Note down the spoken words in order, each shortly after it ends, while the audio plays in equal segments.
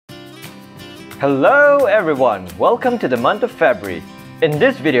Hello everyone, welcome to the month of February. In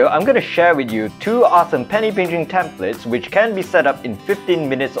this video, I'm going to share with you 2 awesome penny pinching templates which can be set up in 15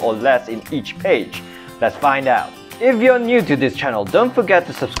 minutes or less in each page. Let's find out. If you're new to this channel, don't forget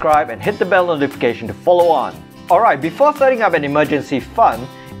to subscribe and hit the bell notification to follow on. Alright, before setting up an emergency fund,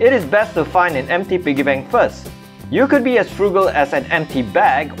 it is best to find an empty piggy bank first. You could be as frugal as an empty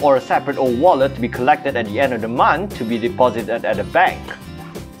bag or a separate old wallet to be collected at the end of the month to be deposited at a bank.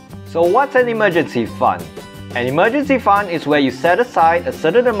 So what's an emergency fund? An emergency fund is where you set aside a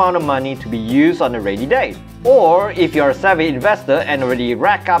certain amount of money to be used on a rainy day. Or if you're a savvy investor and already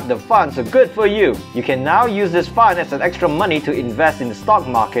rack up the funds, so good for you. You can now use this fund as an extra money to invest in the stock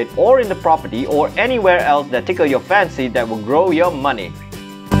market or in the property or anywhere else that tickle your fancy that will grow your money.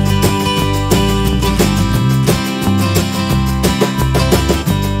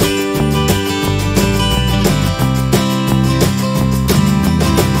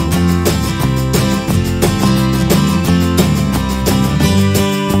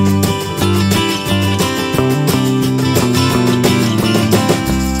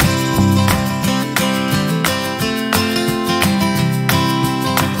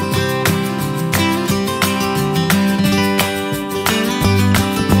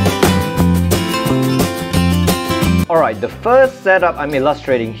 Alright, the first setup I'm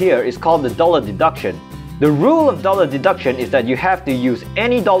illustrating here is called the dollar deduction. The rule of dollar deduction is that you have to use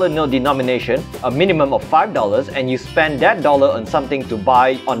any dollar note denomination, a minimum of $5, and you spend that dollar on something to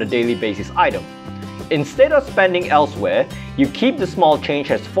buy on a daily basis item. Instead of spending elsewhere, you keep the small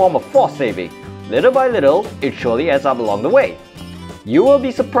change as a form of forced saving. Little by little, it surely adds up along the way. You will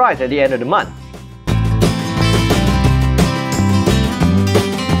be surprised at the end of the month.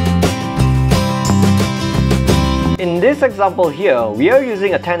 In this example here, we are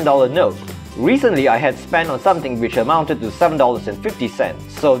using a $10 note. Recently, I had spent on something which amounted to $7.50,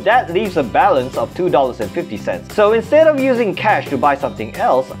 so that leaves a balance of $2.50. So instead of using cash to buy something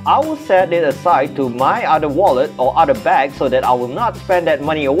else, I will set it aside to my other wallet or other bag so that I will not spend that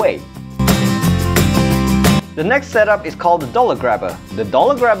money away. The next setup is called the dollar grabber. The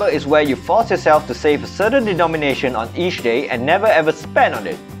dollar grabber is where you force yourself to save a certain denomination on each day and never ever spend on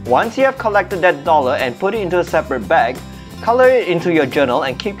it. Once you have collected that dollar and put it into a separate bag, color it into your journal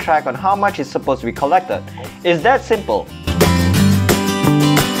and keep track on how much is supposed to be collected. It's that simple.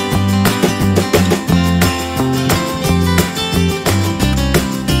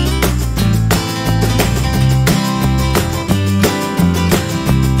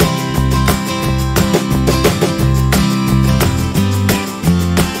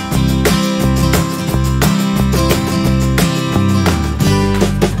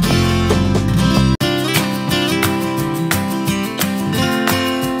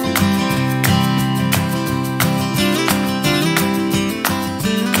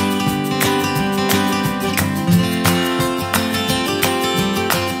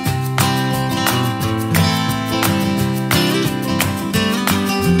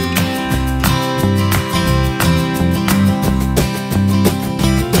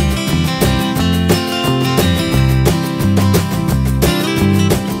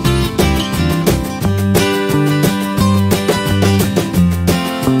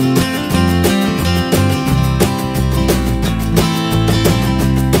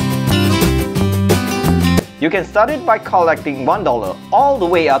 You can start it by collecting $1 all the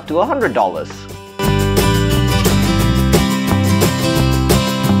way up to $100.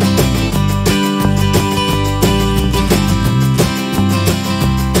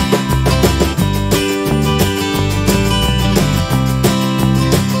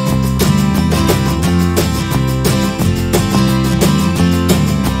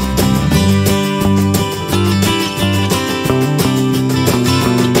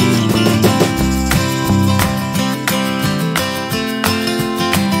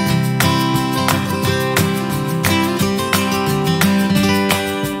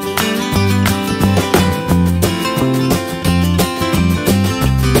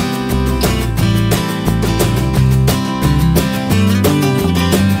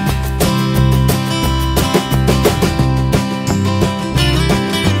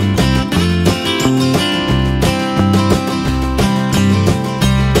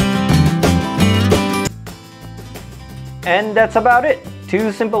 And that's about it.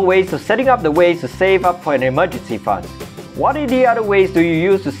 2 simple ways of setting up the ways to save up for an emergency fund. What are the other ways do you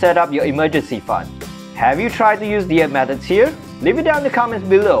use to set up your emergency fund? Have you tried to use the methods here? Leave it down in the comments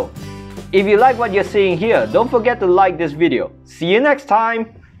below. If you like what you're seeing here, don't forget to like this video. See you next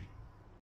time!